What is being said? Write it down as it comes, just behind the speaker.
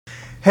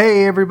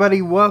Hey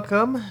everybody,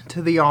 welcome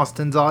to the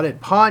Austin's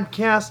Audit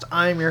Podcast.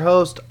 I'm your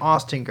host,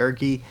 Austin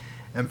Gerke,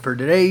 and for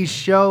today's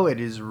show, it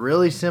is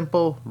really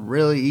simple,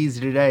 really easy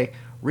today.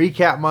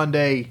 Recap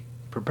Monday,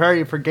 prepare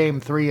you for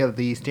Game 3 of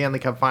the Stanley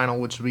Cup Final,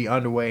 which will be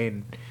underway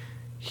in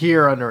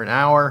here under an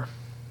hour,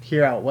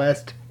 here out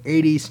west,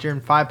 8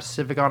 Eastern, 5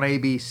 Pacific on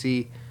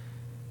ABC.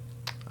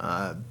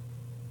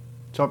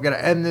 So I'm going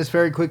to end this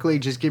very quickly,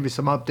 just give you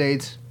some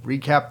updates,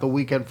 recap the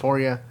weekend for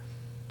you.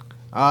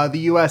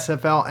 The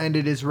USFL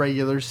ended its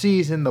regular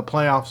season. The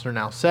playoffs are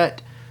now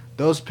set.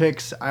 Those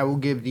picks I will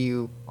give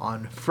you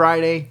on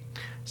Friday.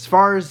 As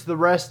far as the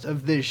rest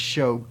of this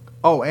show,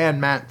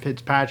 and Matt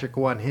Fitzpatrick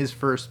won his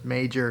first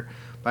major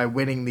by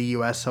winning the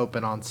US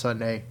Open on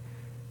Sunday.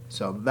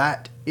 So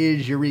that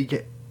is your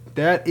weekend.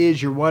 That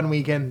is your one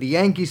weekend. The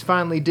Yankees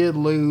finally did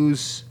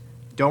lose.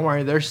 Don't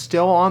worry, they're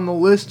still on the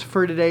list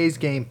for today's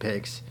game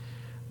picks.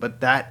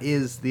 But that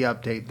is the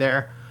update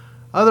there.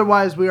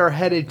 Otherwise, we are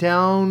headed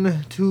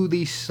down to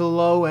the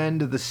slow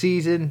end of the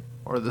season,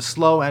 or the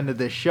slow end of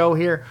this show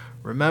here.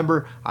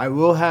 Remember, I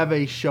will have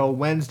a show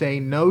Wednesday,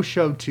 no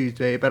show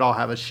Tuesday, but I'll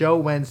have a show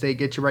Wednesday,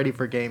 get you ready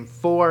for Game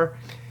 4.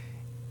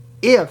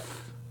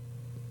 If,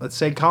 let's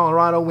say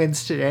Colorado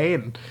wins today,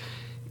 and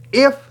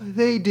if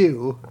they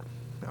do,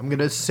 I'm going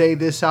to say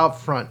this out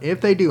front,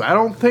 if they do, I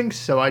don't think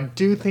so. I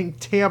do think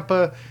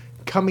Tampa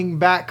coming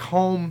back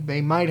home,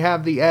 they might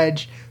have the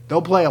edge.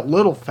 They'll play a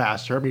little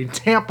faster. I mean,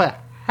 Tampa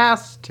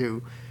has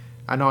to.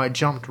 I know I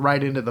jumped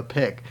right into the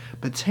pick,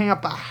 but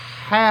Tampa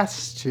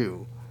has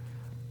to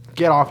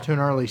get off to an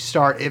early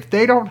start. If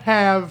they don't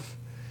have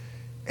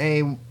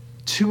a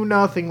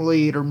 2-0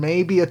 lead or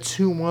maybe a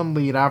 2-1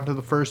 lead after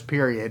the first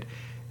period,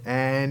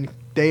 and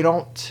they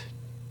don't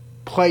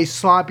play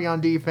sloppy on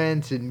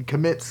defense and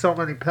commit so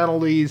many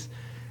penalties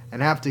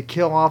and have to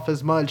kill off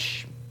as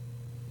much,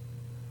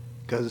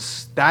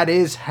 because that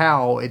is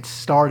how it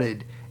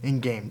started in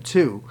Game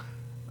 2.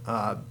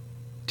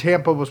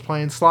 Tampa was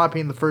playing sloppy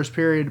in the first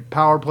period.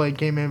 Power play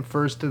came in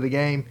first of the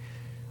game.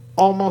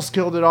 Almost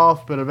killed it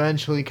off, but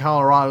eventually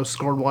Colorado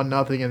scored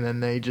 1-0, and then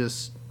they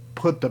just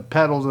put the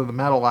pedal to the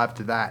metal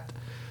after that.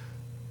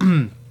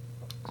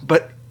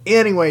 But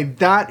anyway,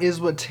 that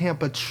is what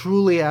Tampa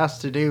truly has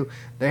to do.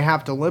 They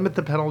have to limit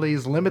the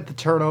penalties, limit the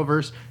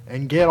turnovers,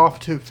 and get off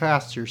to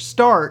faster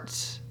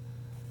starts.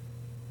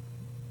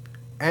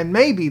 And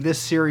maybe this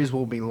series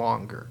will be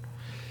longer.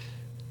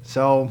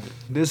 So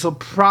this will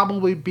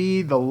probably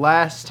be the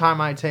last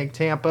time I take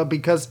Tampa,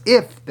 because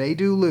if they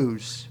do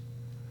lose,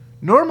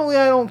 normally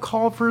I don't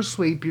call for a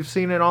sweep. You've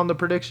seen it on the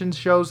prediction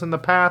shows in the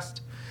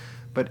past.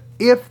 But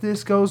if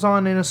this goes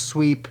on in a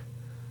sweep,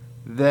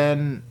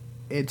 then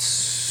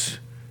it's...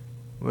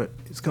 What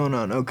is going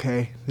on?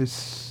 Okay,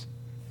 this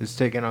is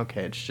taking...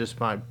 Okay, it's just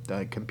my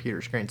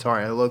computer screen.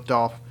 Sorry, I looked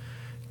off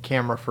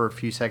camera for a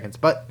few seconds.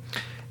 But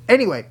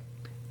anyway,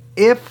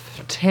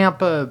 if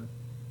Tampa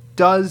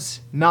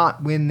does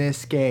not win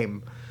this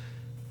game,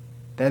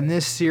 then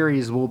this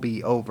series will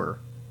be over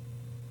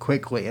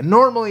quickly. And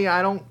normally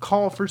I don't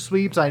call for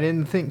sweeps. I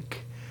didn't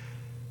think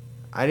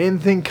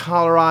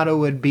Colorado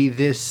would be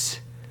this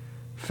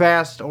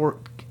fast, or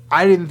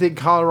I didn't think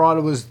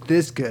Colorado was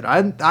this good.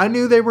 I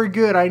knew they were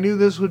good. I knew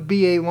this would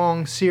be a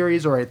long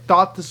series, or I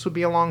thought this would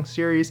be a long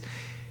series.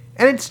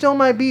 And it still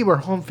might be, where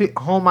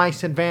home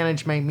ice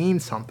advantage may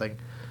mean something.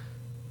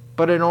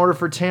 But in order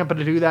for Tampa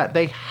to do that,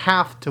 they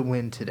have to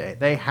win today.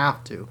 They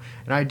have to.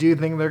 And I do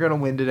think they're going to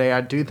win today.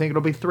 I do think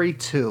it'll be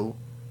 3-2.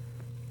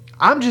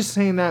 I'm just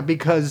saying that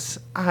because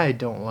I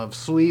don't love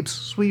sweeps.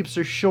 Sweeps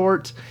are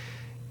short.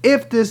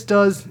 If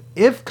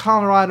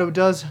Colorado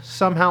does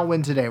somehow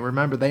win today,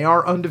 remember, they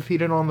are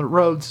undefeated on the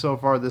road so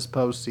far this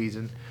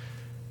postseason.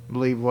 I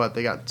believe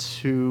they got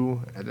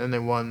 2, and then they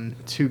won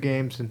 3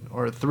 games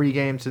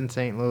in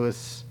St.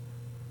 Louis,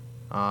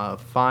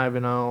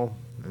 5-0.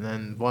 And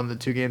then won the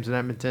 2 games in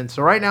Edmonton.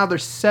 So right now they're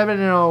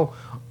 7-0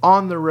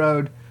 on the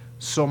road.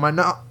 So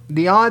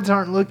the odds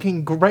aren't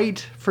looking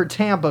great for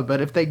Tampa.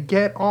 But if they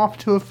get off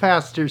to a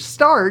faster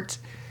start,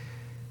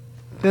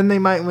 then they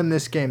might win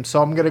this game.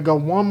 So I'm going to go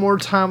one more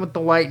time with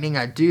the Lightning.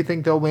 I do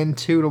think they'll win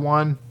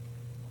 2-1.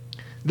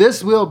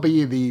 This will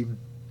be the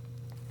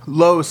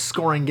lowest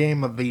scoring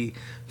game of the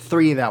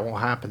 3 that will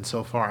happen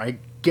so far. I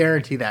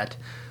guarantee that.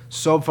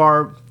 So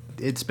far,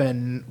 it's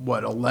been,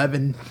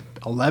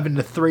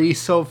 11-3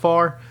 so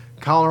far.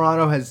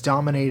 Colorado has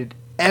dominated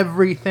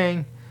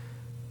everything.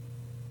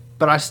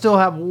 But I still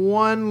have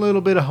one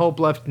little bit of hope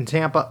left in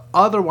Tampa.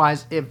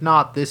 Otherwise, if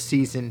not, this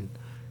season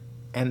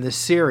and this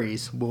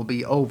series will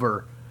be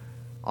over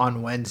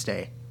on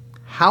Wednesday.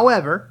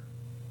 However,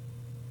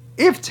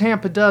 if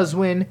Tampa does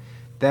win,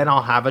 then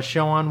I'll have a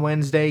show on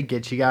Wednesday.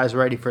 Get you guys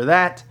ready for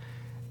that.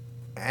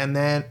 And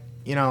then,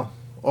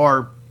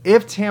 or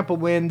if Tampa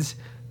wins,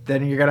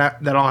 then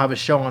I'll have a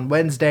show on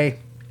Wednesday,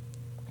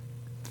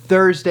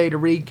 Thursday to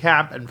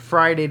recap, and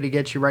Friday to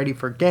get you ready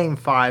for Game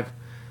 5,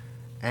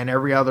 and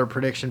every other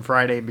prediction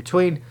Friday in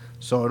between.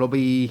 So it'll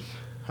be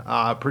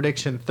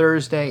prediction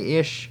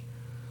Thursday-ish.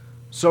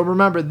 So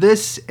remember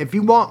this, if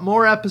you want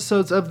more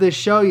episodes of this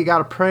show, you got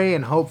to pray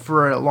and hope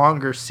for a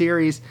longer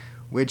series.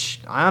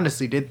 which I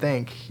honestly did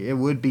think it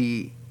would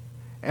be,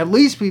 at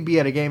least we'd be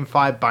at a Game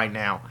 5 by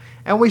now.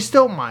 And we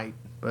still might,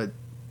 but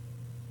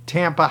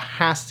Tampa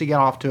has to get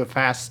off to a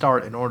fast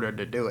start in order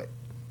to do it.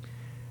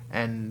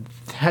 And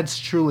that's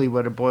truly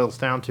what it boils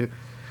down to.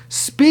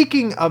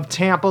 Speaking of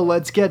Tampa,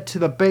 let's get to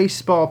the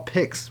baseball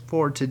picks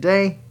for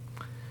today.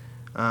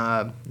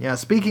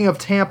 Speaking of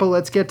Tampa,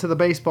 let's get to the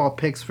baseball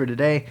picks for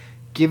today.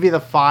 Give you the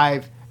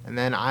 5, and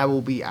then I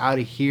will be out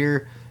of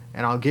here,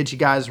 and I'll get you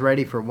guys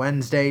ready for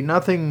Wednesday.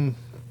 Nothing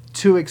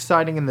too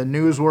exciting in the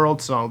news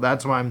world, so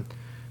that's why I'm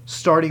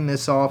starting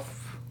this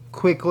off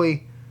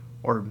tightly,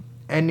 or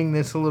ending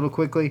this a little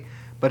quickly.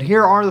 But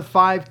here are the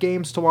 5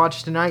 games to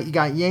watch tonight. You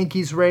got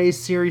Yankees-Rays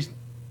series.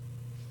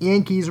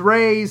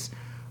 Yankees-Rays,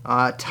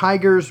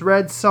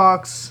 Tigers-Red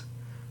Sox,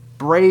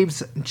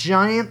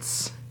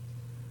 Braves-Giants,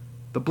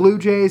 the Blue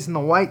Jays and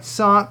the White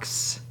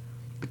Sox,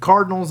 the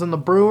Cardinals and the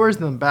Brewers,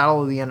 and the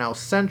Battle of the NL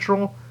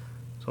Central.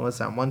 So what's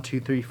that? 1,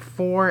 2, 3,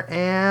 4,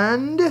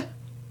 and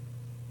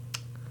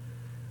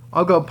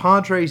I'll go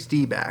Padres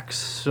D-backs.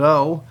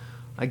 So,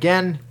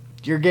 again,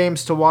 your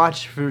games to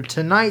watch for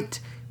tonight.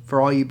 For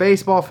all you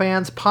baseball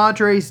fans,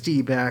 Padres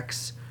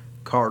D-backs,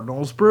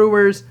 Cardinals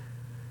Brewers,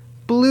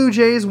 Blue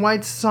Jays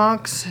White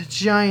Sox,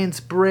 Giants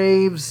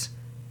Braves,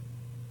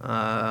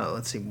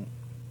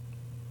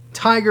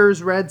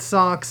 Tigers Red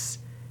Sox,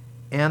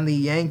 and the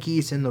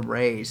Yankees and the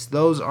Rays.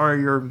 Those are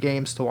your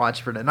games to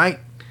watch for tonight.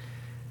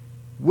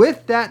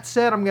 With that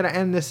said, I'm going to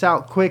end this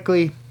out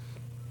quickly.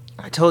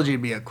 I told you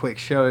it'd be a quick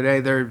show today.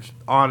 There's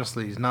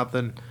honestly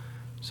nothing,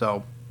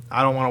 so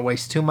I don't want to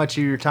waste too much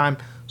of your time.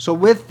 So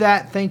with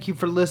that, thank you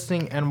for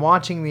listening and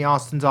watching the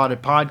Austin's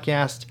Audit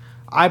Podcast.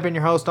 I've been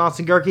your host,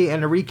 Austin Gerke,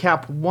 and to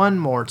recap one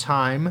more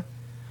time,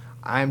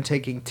 I'm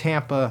taking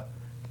Tampa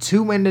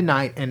to win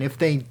tonight, and if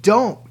they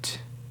don't,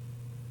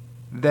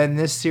 then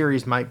this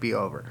series might be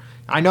over.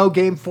 I know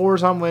Game 4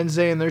 is on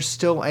Wednesday, and there's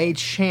still a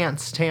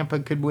chance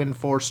Tampa could win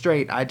 4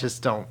 straight. I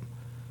just don't.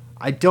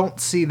 I don't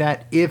see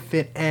that if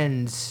it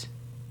ends.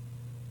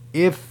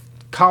 If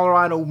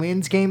Colorado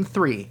wins Game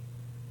 3,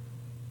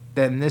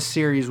 then this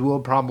series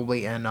will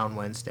probably end on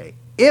Wednesday.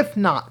 If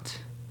not,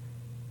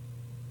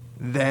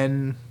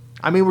 then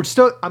I'm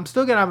still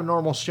gonna have a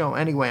normal show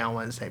anyway on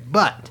Wednesday.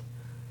 But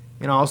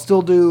I'll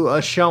still do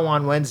a show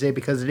on Wednesday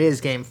because it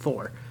is Game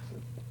 4.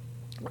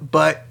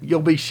 But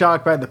you'll be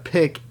shocked by the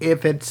pick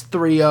if it's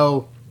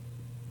 3-0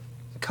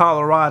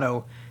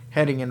 Colorado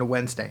heading into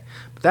Wednesday.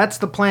 But that's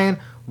the plan.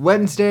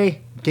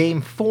 Wednesday,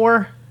 Game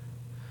 4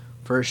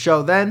 for a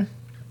show then.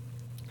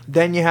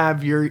 Then you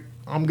have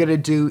I'm going to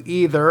do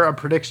either a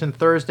prediction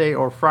Thursday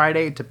or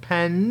Friday. It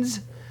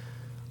depends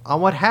on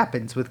what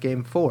happens with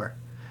Game 4.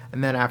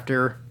 And then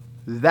after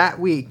that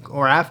week,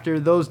 or after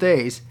those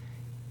days,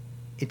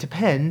 it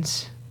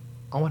depends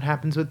on what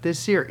happens with this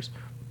series.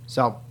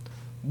 So,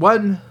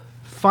 one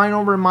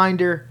final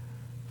reminder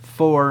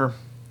for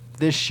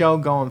this show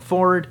going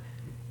forward.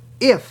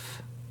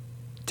 If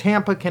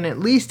Tampa can at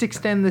least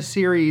extend the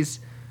series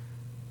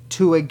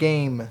to a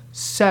Game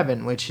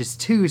 7, which is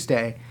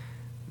Tuesday,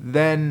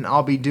 then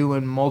I'll be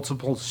doing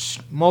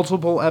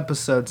multiple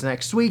episodes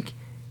next week.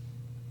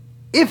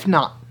 If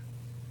not,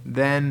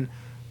 then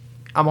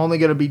I'm only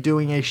going to be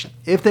doing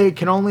if they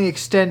can only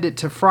extend it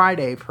to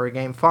Friday for a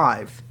Game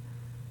 5,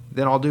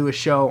 then I'll do a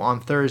show on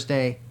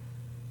Thursday.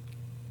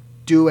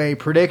 Do a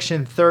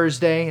prediction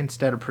Thursday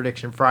instead of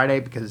prediction Friday,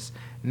 because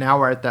now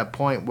we're at that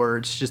point where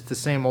it's just the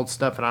same old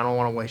stuff and I don't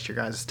want to waste your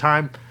guys'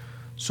 time.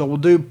 So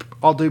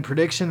I'll do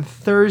prediction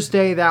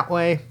Thursday that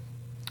way.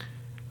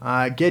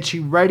 Get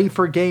you ready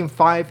for Game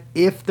 5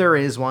 if there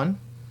is one.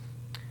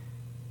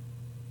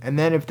 And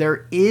then if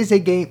there is a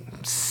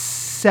Game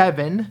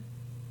 7,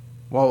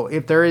 well,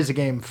 if there's a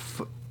Game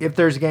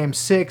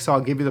 6,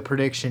 I'll give you the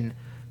prediction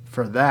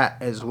for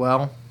that as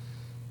well.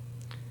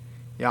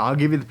 Yeah, I'll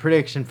give you the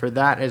prediction for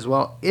that as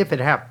well if it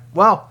happens.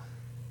 Well,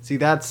 see,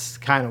 that's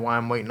kind of why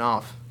I'm waiting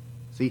off.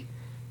 See,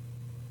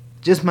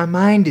 just my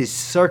mind is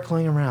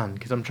circling around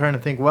because I'm trying to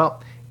think,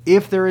 well,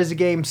 if there is a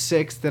Game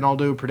 6, then I'll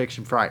do a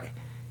prediction Friday.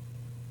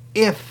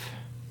 If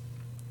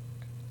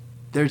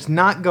there's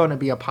not going to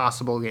be a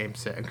possible Game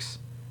 6,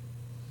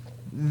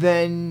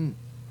 then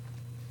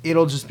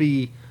it'll just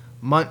be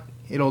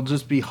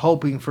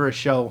hoping for a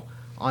show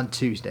on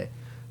Tuesday.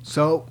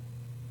 So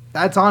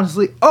that's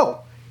honestly.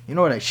 Oh, you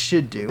know what I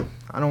should do?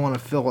 I don't want to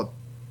fill it.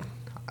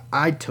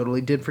 I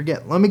totally did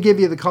forget. Let me give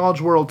you the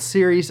College World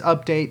Series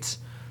updates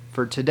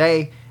for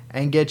today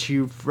and get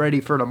you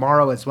ready for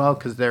tomorrow as well,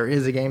 because there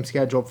is a game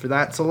scheduled for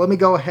that. So let me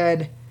go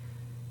ahead,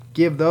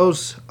 give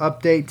those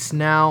updates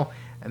now,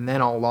 and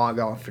then I'll log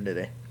off for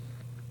today.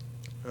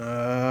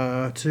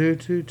 I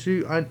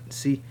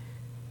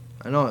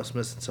know I was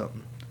missing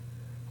something.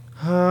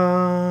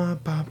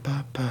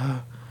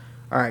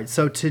 Alright,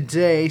 so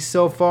today,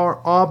 so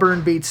far,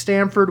 Auburn beats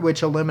Stanford,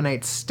 which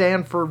eliminates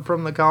Stanford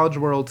from the College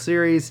World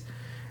Series.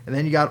 And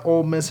then you got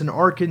Ole Miss and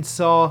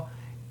Arkansas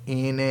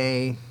in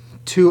a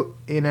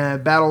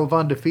battle of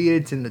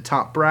undefeateds in the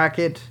top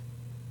bracket,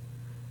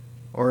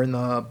 or in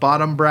the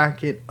bottom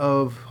bracket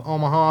of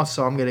Omaha.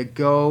 So I'm going to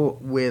go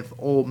with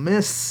Ole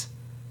Miss.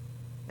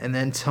 And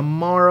then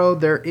tomorrow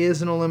there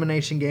is an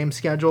elimination game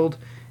scheduled.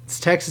 It's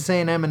Texas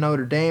A&M and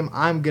Notre Dame.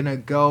 I'm going to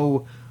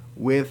go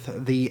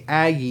with the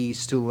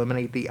Aggies to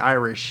eliminate the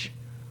Irish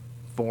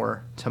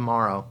for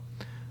tomorrow.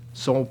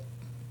 So,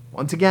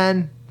 once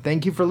again,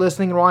 thank you for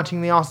listening and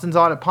watching the Austin's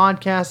Audit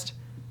Podcast.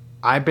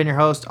 I've been your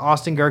host,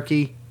 Austin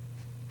Gerke.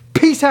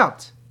 Peace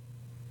out!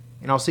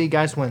 And I'll see you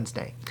guys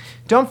Wednesday.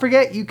 Don't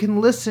forget, you can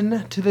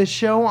listen to the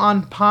show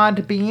on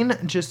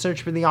Podbean. Just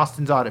search for the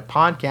Austin's Audit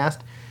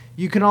Podcast.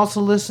 You can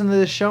also listen to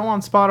the show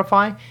on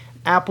Spotify,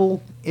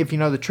 Apple, if you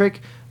know the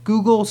trick,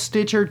 Google,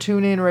 Stitcher,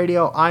 TuneIn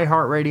Radio,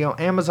 iHeartRadio,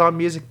 Amazon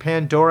Music,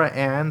 Pandora,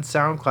 and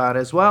SoundCloud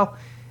as well.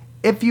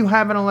 If you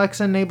have an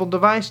Alexa-enabled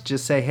device,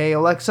 just say, "Hey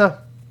Alexa,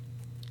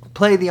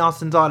 play the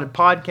Austin's Audit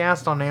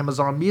Podcast on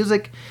Amazon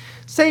Music."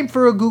 Same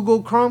for a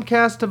Google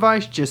Chromecast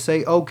device, just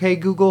say, "Okay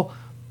Google,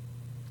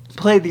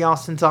 play the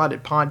Austin's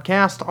Audit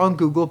Podcast on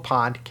Google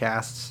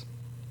Podcasts."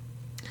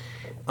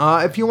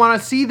 If you want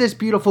to see this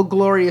beautiful,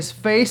 glorious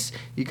face,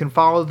 you can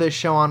follow this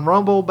show on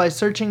Rumble by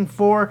searching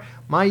for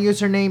my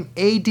username,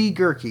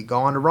 ADGerke. Go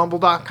on to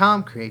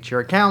rumble.com, create your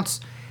accounts,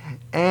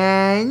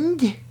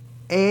 and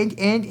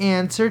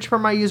search for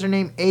my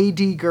username,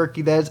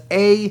 ADGerke. That is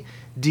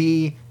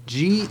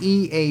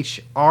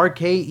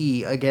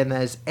ADGEHRKE. Again,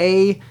 that is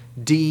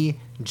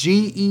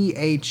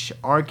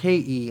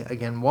ADGEHRKE.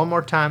 Again, one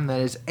more time, that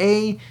is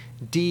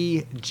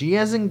ADG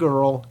as in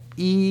girl,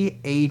 EHRKE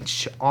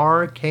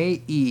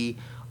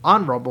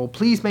on Rumble.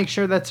 Please make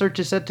sure that search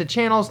is set to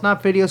channels,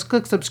 not videos.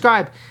 Click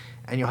subscribe,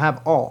 and you'll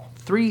have all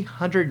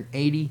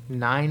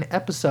 389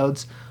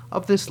 episodes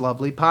of this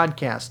lovely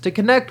podcast. To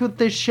connect with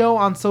this show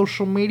on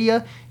social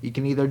media, you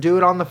can either do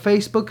it on the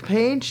Facebook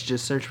page,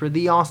 just search for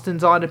the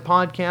Austin's Audit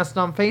Podcast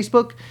on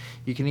Facebook.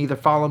 You can either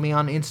follow me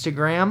on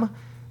Instagram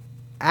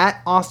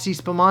at Austie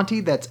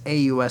Spamanti, that's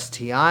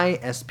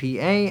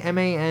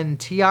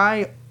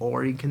AUSTISPAMANTI,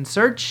 or you can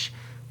search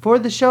for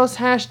the show's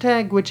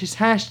hashtag, which is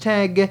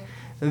hashtag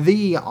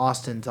the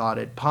Austin's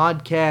Audit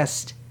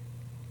Podcast.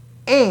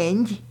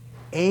 And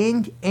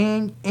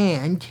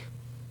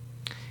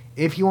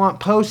if you want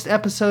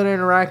post-episode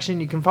interaction,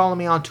 you can follow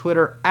me on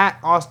Twitter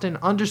at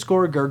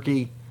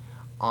Austin_Gerke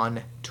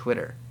on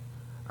Twitter.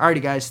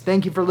 Alrighty, guys.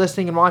 Thank you for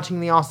listening and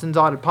watching the Austin's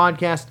Audit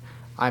Podcast.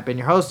 I've been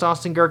your host,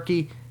 Austin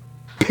Gerke.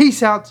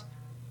 Peace out.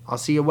 I'll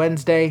see you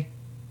Wednesday.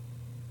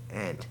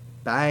 And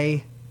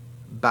bye.